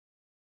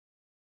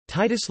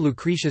Titus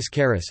Lucretius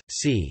Carus,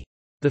 c.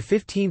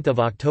 15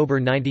 October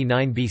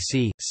 99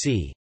 BC,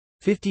 c.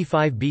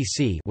 55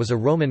 BC was a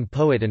Roman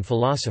poet and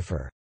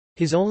philosopher.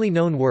 His only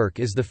known work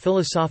is the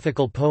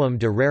philosophical poem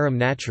De Rerum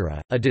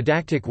Natura, a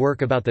didactic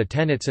work about the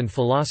tenets and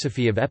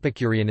philosophy of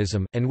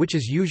Epicureanism, and which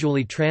is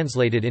usually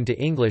translated into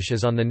English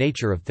as On the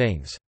Nature of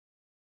Things.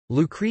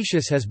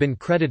 Lucretius has been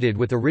credited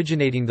with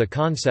originating the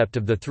concept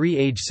of the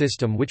three-age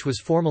system, which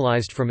was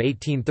formalized from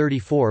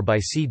 1834 by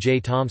C. J.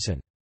 Thomson.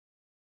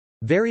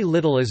 Very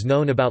little is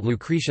known about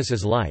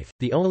Lucretius's life.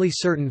 The only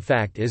certain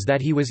fact is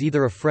that he was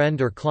either a friend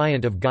or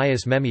client of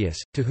Gaius Memmius,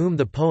 to whom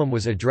the poem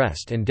was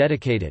addressed and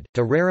dedicated.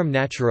 De Rerum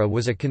Natura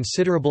was a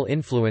considerable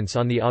influence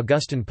on the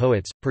Augustan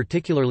poets,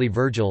 particularly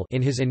Virgil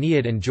in his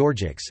Aeneid and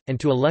Georgics, and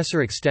to a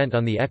lesser extent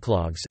on the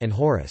Eclogues and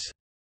Horace.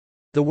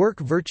 The work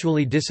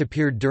virtually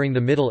disappeared during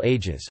the Middle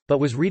Ages, but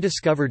was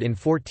rediscovered in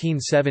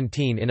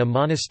 1417 in a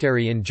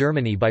monastery in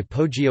Germany by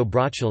Poggio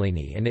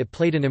Bracciolini, and it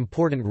played an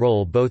important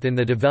role both in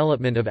the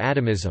development of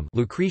atomism.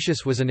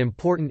 Lucretius was an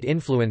important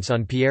influence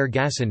on Pierre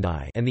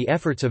Gassendi and the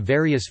efforts of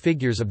various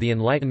figures of the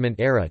Enlightenment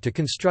era to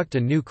construct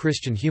a new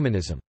Christian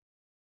humanism.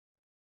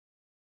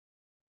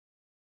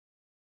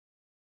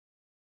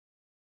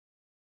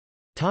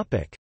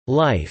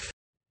 Life.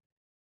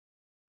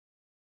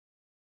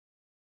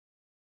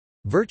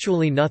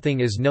 Virtually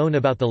nothing is known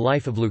about the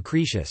life of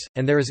Lucretius,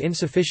 and there is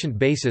insufficient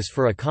basis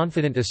for a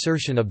confident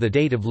assertion of the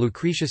date of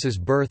Lucretius's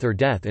birth or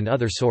death in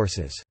other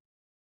sources.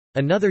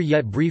 Another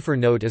yet briefer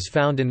note is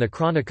found in the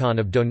Chronicon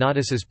of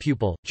Donatus's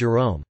pupil,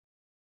 Jerome.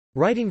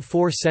 Writing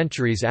 4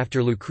 centuries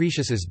after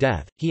Lucretius's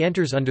death, he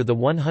enters under the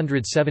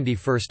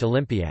 171st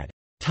Olympiad,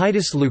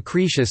 "Titus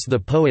Lucretius the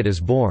poet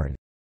is born."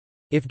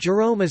 If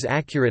Jerome is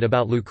accurate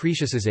about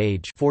Lucretius's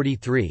age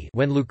 43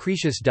 when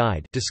Lucretius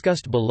died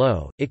discussed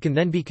below, it can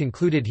then be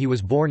concluded he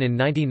was born in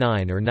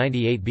 99 or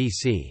 98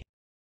 BC.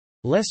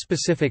 Less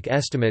specific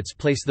estimates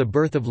place the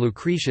birth of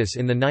Lucretius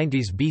in the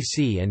 90s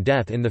BC and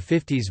death in the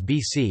 50s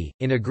BC,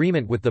 in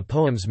agreement with the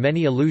poem's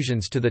many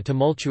allusions to the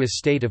tumultuous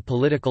state of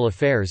political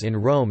affairs in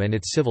Rome and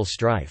its civil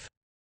strife.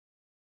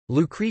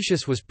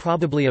 Lucretius was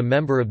probably a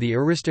member of the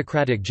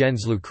aristocratic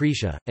gens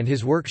Lucretia, and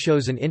his work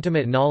shows an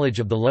intimate knowledge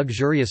of the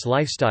luxurious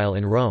lifestyle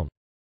in Rome.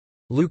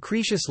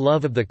 Lucretius'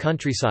 love of the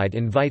countryside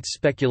invites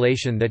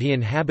speculation that he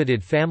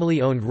inhabited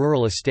family-owned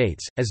rural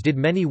estates, as did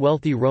many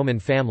wealthy Roman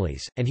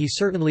families, and he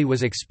certainly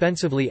was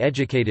expensively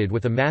educated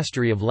with a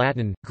mastery of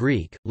Latin,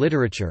 Greek,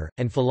 literature,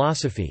 and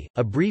philosophy.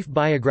 A brief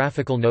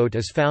biographical note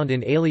is found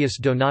in Aelius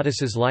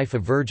Donatus's Life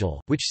of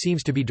Virgil, which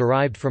seems to be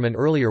derived from an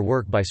earlier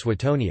work by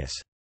Suetonius.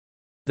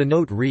 The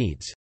note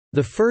reads,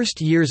 "The first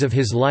years of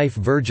his life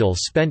Virgil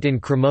spent in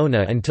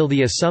Cremona until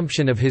the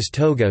assumption of his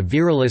toga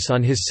virilis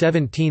on his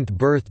 17th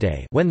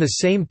birthday, when the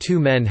same 2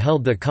 men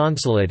held the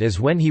consulate as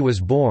when he was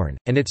born,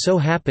 and it so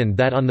happened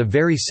that on the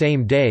very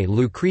same day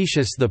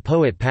Lucretius the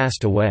poet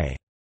passed away."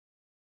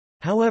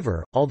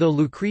 However, although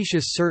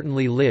Lucretius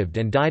certainly lived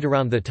and died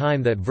around the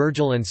time that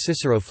Virgil and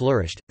Cicero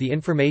flourished, the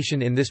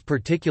information in this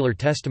particular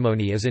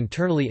testimony is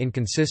internally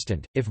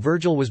inconsistent. If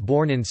Virgil was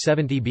born in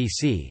 70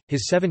 BC,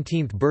 his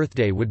 17th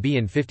birthday would be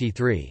in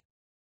 53.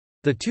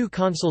 The 2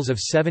 consuls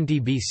of 70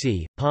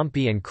 BC,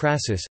 Pompey and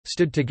Crassus,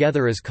 stood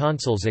together as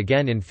consuls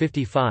again in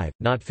 55,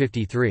 not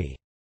 53.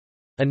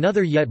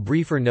 Another yet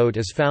briefer note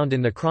is found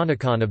in the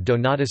Chronicon of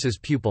Donatus's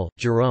pupil,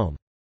 Jerome.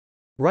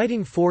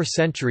 Writing 4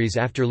 centuries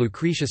after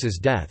Lucretius's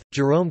death,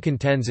 Jerome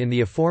contends in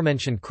the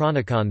aforementioned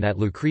Chronicon that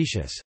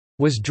Lucretius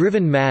was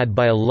driven mad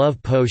by a love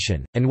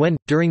potion, and when,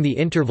 during the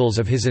intervals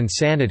of his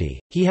insanity,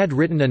 he had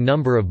written a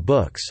number of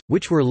books,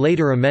 which were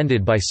later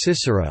amended by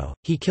Cicero,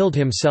 he killed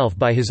himself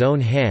by his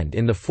own hand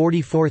in the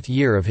 44th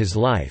year of his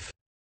life.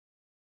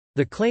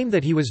 The claim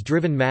that he was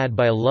driven mad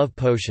by a love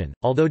potion,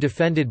 although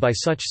defended by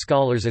such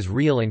scholars as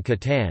Real and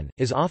Catan,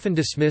 is often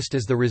dismissed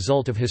as the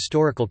result of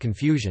historical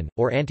confusion,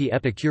 or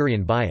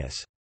anti-Epicurean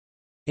bias.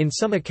 In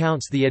some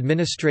accounts the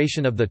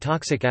administration of the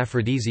toxic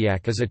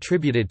aphrodisiac is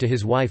attributed to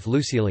his wife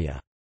Lucilia.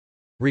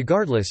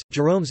 Regardless,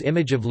 Jerome's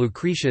image of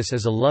Lucretius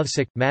as a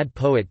lovesick, mad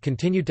poet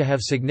continued to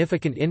have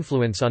significant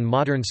influence on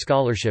modern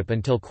scholarship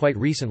until quite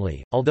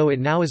recently, although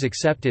it now is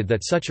accepted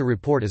that such a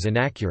report is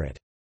inaccurate.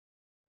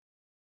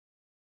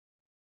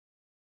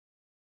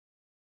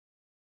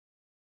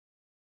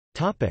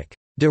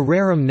 De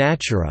Rerum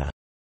Natura.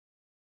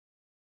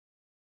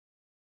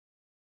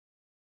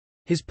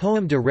 His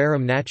poem De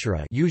Rerum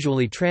Natura,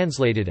 usually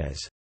translated as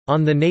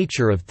On the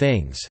Nature of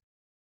Things,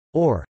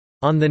 or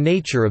On the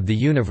Nature of the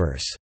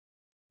Universe,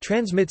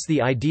 transmits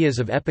the ideas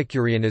of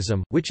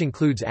Epicureanism, which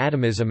includes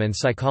atomism and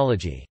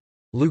psychology.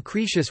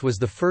 Lucretius was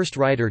the first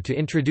writer to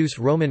introduce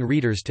Roman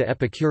readers to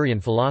Epicurean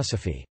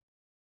philosophy.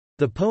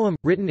 The poem,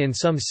 written in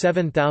some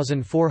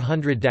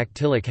 7,400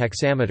 dactylic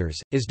hexameters,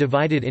 is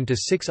divided into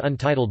 6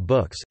 untitled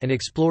books, and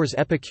explores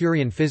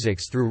Epicurean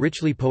physics through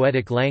richly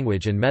poetic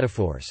language and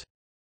metaphors.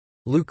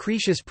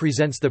 Lucretius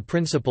presents the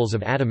principles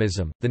of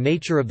atomism, the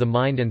nature of the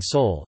mind and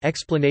soul,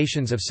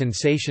 explanations of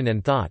sensation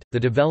and thought, the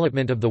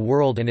development of the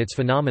world and its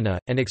phenomena,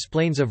 and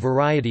explains a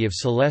variety of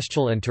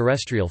celestial and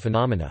terrestrial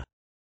phenomena.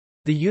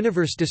 The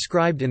universe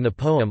described in the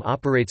poem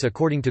operates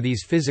according to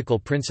these physical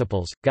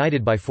principles,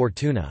 guided by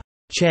fortuna,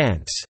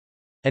 chance,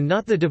 and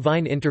not the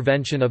divine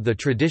intervention of the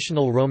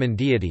traditional Roman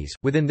deities.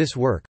 Within this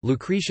work,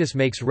 Lucretius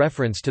makes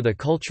reference to the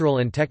cultural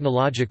and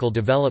technological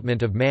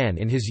development of man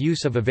in his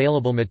use of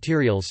available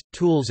materials,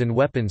 tools and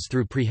weapons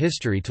through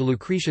prehistory to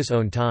Lucretius'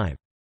 own time.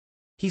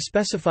 He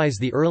specifies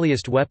the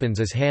earliest weapons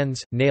as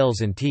hands,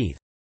 nails and teeth.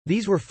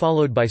 These were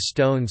followed by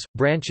stones,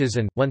 branches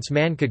and, once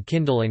man could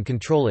kindle and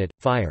control it,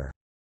 fire.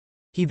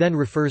 He then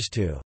refers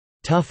to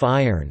tough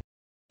iron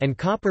and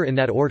copper in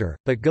that order,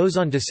 but goes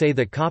on to say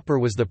that copper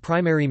was the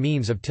primary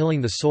means of tilling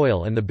the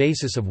soil and the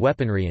basis of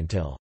weaponry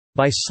until,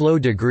 by slow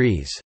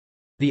degrees,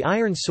 the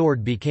iron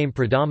sword became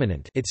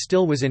predominant. It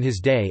still was in his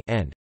day,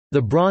 and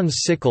the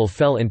bronze sickle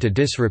fell into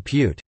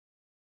disrepute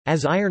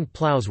as iron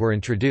plows were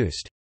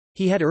introduced.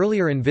 He had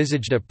earlier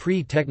envisaged a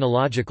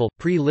pre-technological,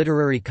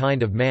 pre-literary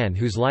kind of man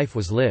whose life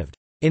was lived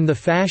in the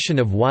fashion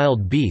of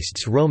wild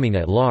beasts roaming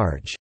at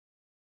large.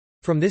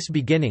 From this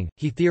beginning,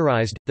 he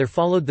theorized, there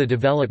followed the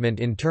development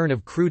in turn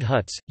of crude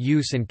huts,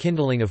 use and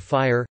kindling of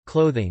fire,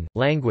 clothing,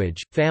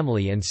 language,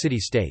 family and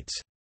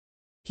city-states.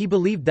 He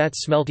believed that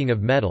smelting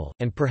of metal,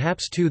 and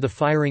perhaps too the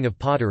firing of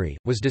pottery,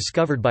 was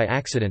discovered by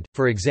accident,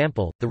 for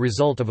example, the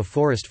result of a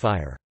forest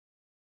fire.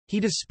 He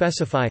does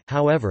specify,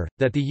 however,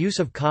 that the use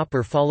of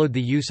copper followed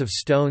the use of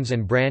stones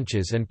and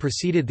branches and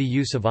preceded the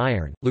use of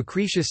iron.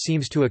 Lucretius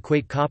seems to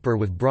equate copper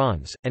with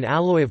bronze, an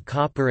alloy of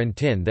copper and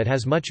tin that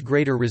has much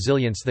greater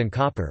resilience than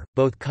copper.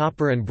 Both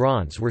copper and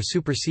bronze were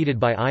superseded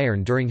by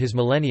iron during his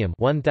millennium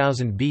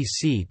 1000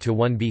 BC to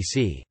 1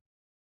 BC.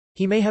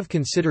 He may have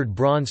considered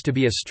bronze to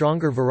be a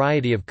stronger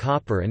variety of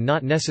copper and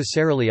not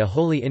necessarily a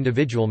wholly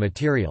individual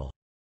material.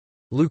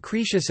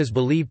 Lucretius is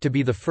believed to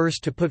be the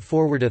first to put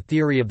forward a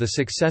theory of the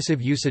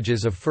successive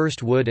usages of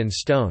first wood and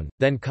stone,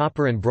 then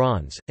copper and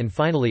bronze, and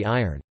finally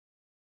iron.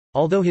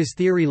 Although his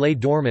theory lay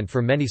dormant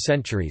for many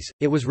centuries,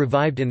 it was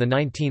revived in the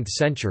 19th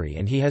century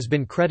and he has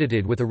been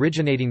credited with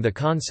originating the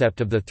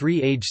concept of the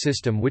three-age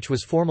system, which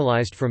was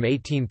formalized from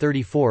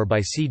 1834 by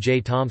C.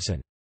 J.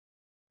 Thomson.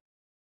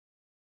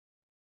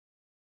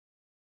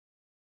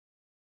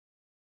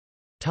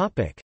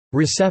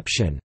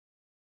 Reception.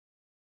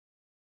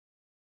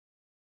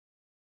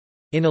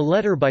 In a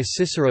letter by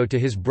Cicero to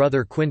his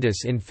brother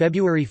Quintus in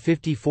February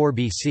 54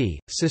 BC,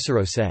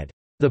 Cicero said,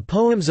 "The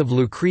poems of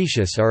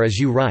Lucretius are as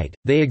you write,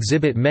 they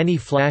exhibit many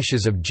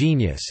flashes of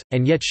genius,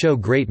 and yet show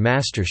great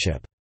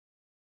mastership."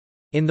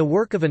 In the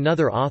work of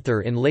another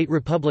author in late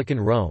Republican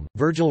Rome,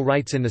 Virgil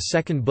writes in the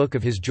second book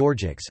of his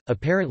Georgics,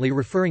 apparently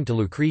referring to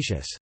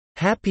Lucretius,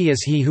 "Happy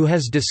is he who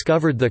has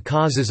discovered the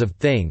causes of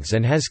things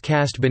and has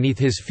cast beneath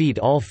his feet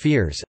all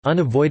fears,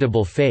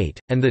 unavoidable fate,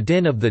 and the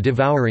din of the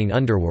devouring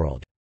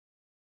underworld."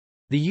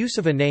 The use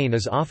of a name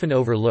is often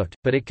overlooked,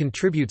 but it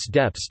contributes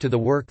depths to the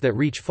work that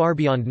reach far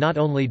beyond not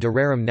only de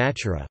rerum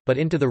natura, but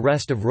into the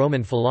rest of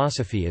Roman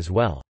philosophy as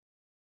well.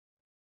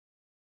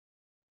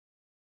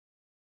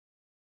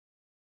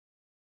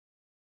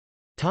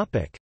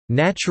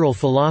 Natural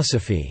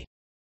philosophy.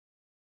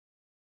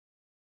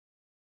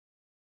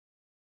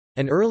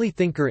 An early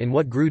thinker in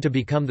what grew to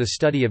become the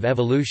study of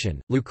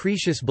evolution,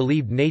 Lucretius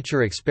believed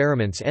nature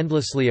experiments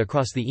endlessly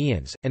across the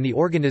eons, and the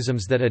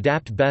organisms that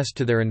adapt best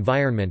to their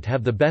environment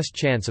have the best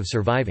chance of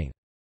surviving.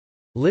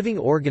 Living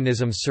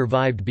organisms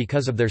survived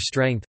because of their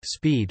strength,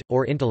 speed,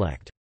 or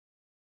intellect.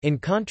 In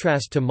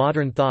contrast to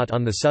modern thought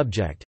on the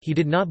subject, he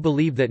did not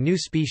believe that new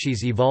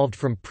species evolved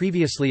from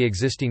previously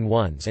existing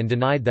ones and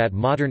denied that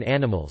modern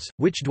animals,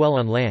 which dwell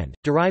on land,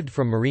 derived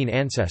from marine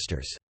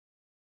ancestors.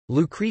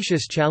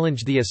 Lucretius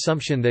challenged the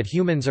assumption that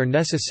humans are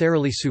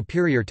necessarily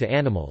superior to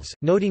animals,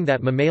 noting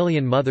that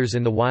mammalian mothers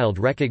in the wild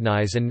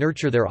recognize and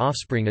nurture their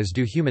offspring as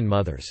do human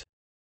mothers.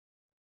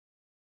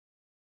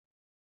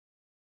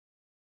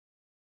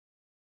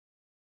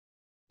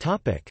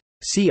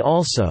 See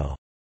also: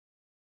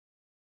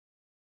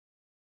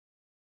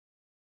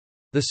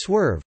 The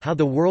Swerve, How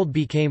the World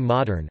Became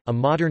Modern, a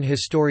Modern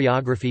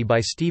Historiography by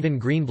Stephen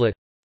Greenblatt.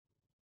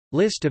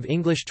 List of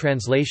English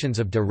translations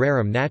of De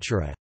Rerum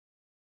Natura.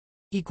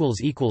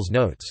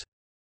 Notes